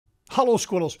Hello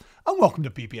Squirrels and welcome to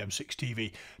PPM6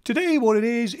 TV. Today what it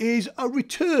is a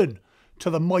return to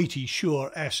the mighty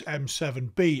Shure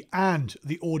SM7B and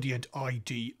the Audient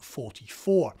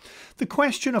iD44. The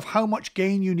question of how much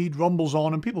gain you need rumbles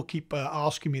on, and people keep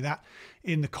asking me that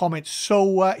in the comments,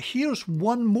 so here's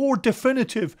one more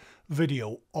definitive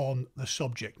video on the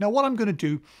subject. Now what I'm going to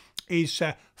do is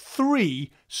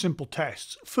three simple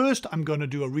tests. First, I'm going to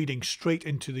do a reading straight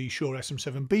into the Shure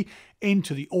SM7B,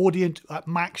 into the Audient,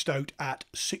 maxed out at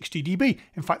 60 dB.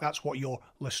 In fact, that's what you're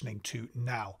listening to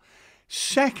now.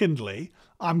 Secondly,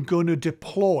 I'm going to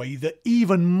deploy the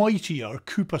even mightier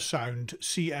CooperSound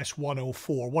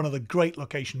CS104, one of the great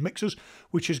location mixers,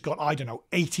 which has got, I don't know,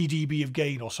 80 dB of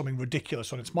gain or something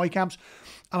ridiculous on its mic amps.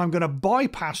 And I'm going to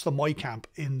bypass the mic amp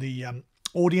in the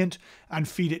Audient and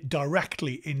feed it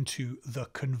directly into the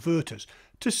converters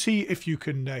to see if you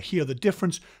can hear the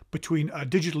difference between a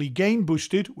digitally gain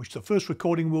boosted, which the first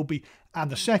recording will be,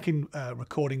 and the second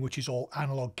recording, which is all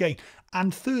analog gain.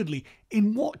 And thirdly,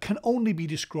 in what can only be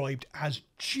described as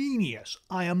genius.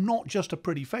 I am not just a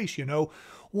pretty face, you know.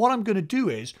 What I'm going to do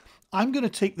is I'm going to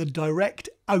take the direct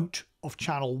out of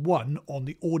channel 1 on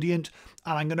the Audient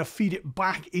and I'm going to feed it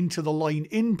back into the line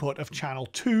input of channel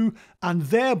 2, and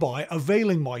thereby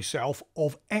availing myself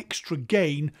of extra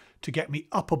gain to get me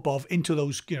up above into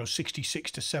those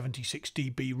 66 to 76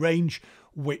 dB range,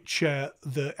 which the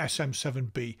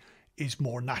SM7B is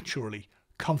more naturally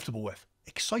comfortable with.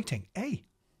 Exciting, eh?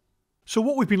 So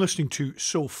what we've been listening to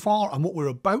so far and what we're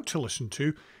about to listen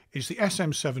to is the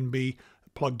SM7B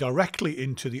plugged directly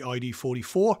into the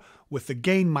iD44 with the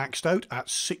gain maxed out at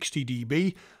 60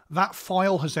 dB. That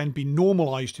file has then been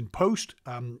normalized in post.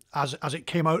 As it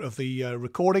came out of the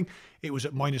recording, it was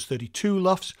at -32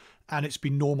 LUFS, and it's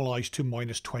been normalized to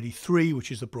 -23,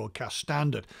 which is the broadcast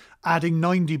standard, adding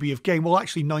 9 dB of gain, well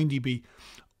actually 9 dB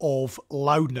of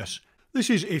loudness. This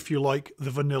is, if you like,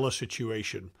 the vanilla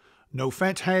situation. No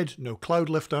Fethead, no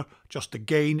Cloudlifter, just the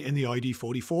gain in the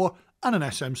iD44 and an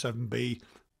SM7B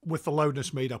with the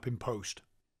loudness made up in post.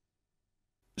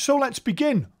 So let's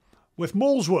begin with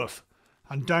Molesworth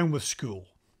and down with Skool.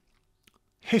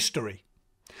 History.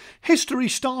 History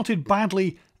started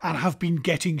badly and have been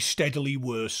getting steadily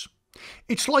worse.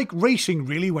 It's like racing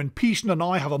really, when Pearson and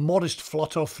I have a modest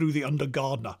flutter through the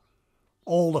Undergardener.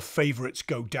 All the favourites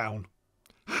go down.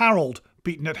 Harold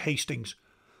beaten at Hastings.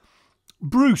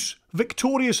 Bruce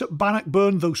victorious at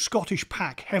Bannockburn, though Scottish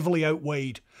pack heavily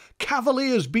outweighed.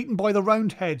 Cavaliers beaten by the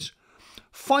Roundheads.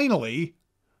 Finally,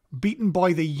 beaten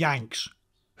by the Yanks,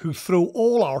 who throw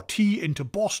all our tea into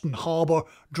Boston Harbour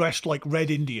dressed like Red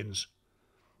Indians.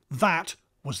 That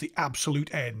was the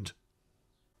absolute end.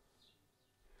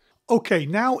 Okay,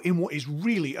 now in what is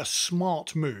really a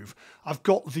smart move, I've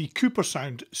got the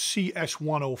CooperSound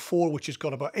CS104, which has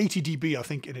got about 80 dB, I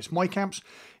think, in its mic amps.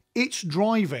 It's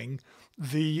driving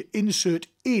the insert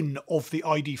in of the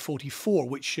iD44,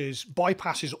 which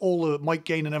bypasses all the mic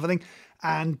gain and everything,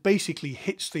 and basically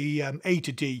hits the A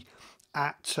to D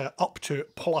at up to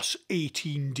plus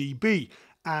 18 dB.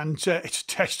 And it's a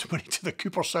testimony to the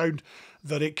CooperSound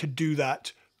that it can do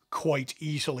that quite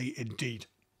easily indeed.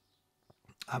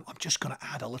 I'm just going to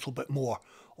add a little bit more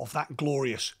of that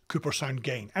glorious CooperSound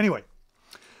gain. Anyway,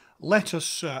 let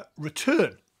us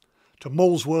return to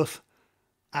Molesworth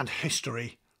and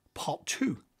History Part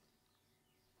 2.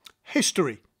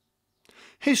 History.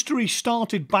 History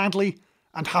started badly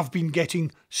and have been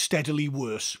getting steadily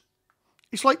worse.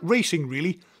 It's like racing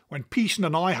really, when Pearson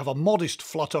and I have a modest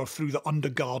flutter through the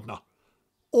Undergardener.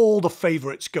 All the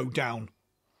favourites go down.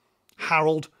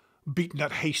 Harold beaten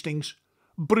at Hastings.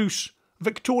 Bruce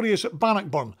victorious at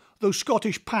Bannockburn, though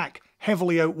Scottish pack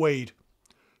heavily outweighed.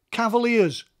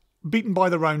 Cavaliers beaten by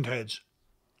the Roundheads.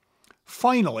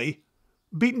 Finally,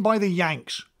 beaten by the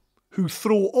Yanks, who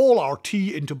throw all our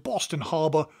tea into Boston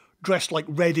Harbour dressed like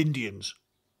Red Indians.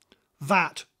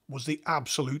 That was the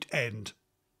absolute end.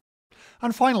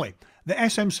 And finally, the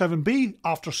SM7B,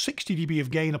 after 60 dB of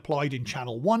gain applied in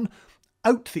channel 1,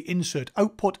 out the insert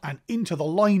output and into the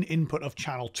line input of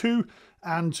channel 2,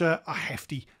 and a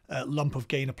hefty lump of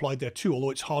gain applied there too,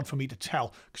 although it's hard for me to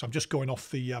tell because I'm just going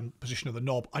off the position of the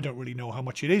knob. I don't really know how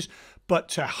much it is,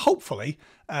 but hopefully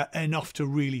enough to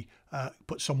really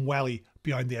put some welly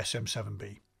behind the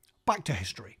SM7B. Back to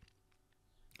history.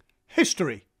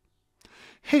 History.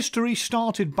 History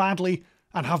started badly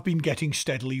and have been getting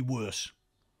steadily worse.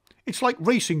 It's like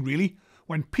racing really,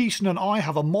 when Pearson and I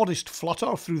have a modest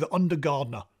flutter through the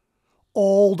Undergardener.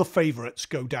 All the favourites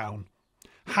go down.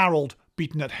 Harold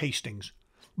beaten at Hastings.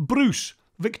 Bruce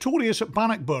victorious at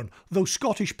Bannockburn, though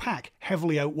Scottish pack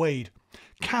heavily outweighed.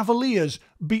 Cavaliers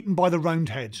beaten by the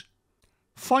Roundheads.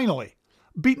 Finally,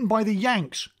 beaten by the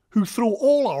Yanks, who throw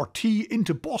all our tea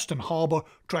into Boston Harbour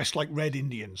dressed like Red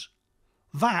Indians.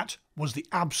 That was the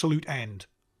absolute end.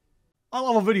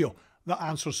 I'll have a video that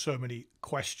answers so many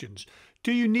questions.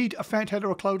 Do you need a Fethead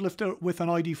or a Cloudlifter with an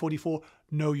iD44?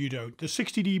 No, you don't. The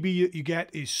 60 dB that you get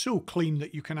is so clean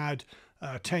that you can add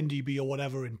 10 dB or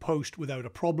whatever in post without a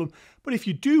problem. But if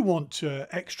you do want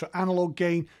extra analog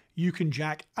gain, you can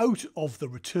jack out of the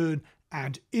return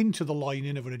and into the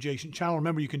line-in of an adjacent channel.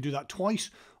 Remember, you can do that twice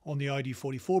on the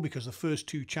iD44 because the first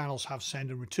two channels have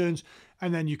send and returns,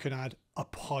 and then you can add a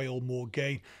pile more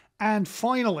gain. And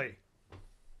finally,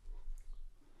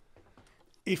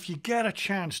 if you get a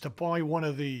chance to buy one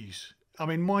of these, I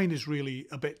mean, mine is really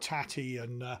a bit tatty,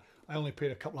 and I only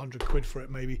paid a couple £100 for it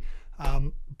maybe,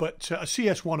 but a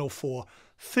CS104,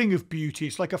 thing of beauty.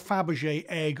 It's like a Fabergé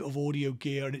egg of audio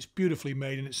gear, and it's beautifully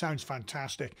made and it sounds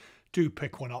fantastic. Do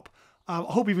pick one up. I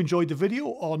hope you've enjoyed the video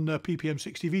on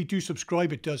PPM6TV. Do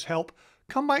subscribe, it does help.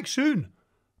 Come back soon.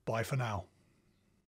 Bye for now.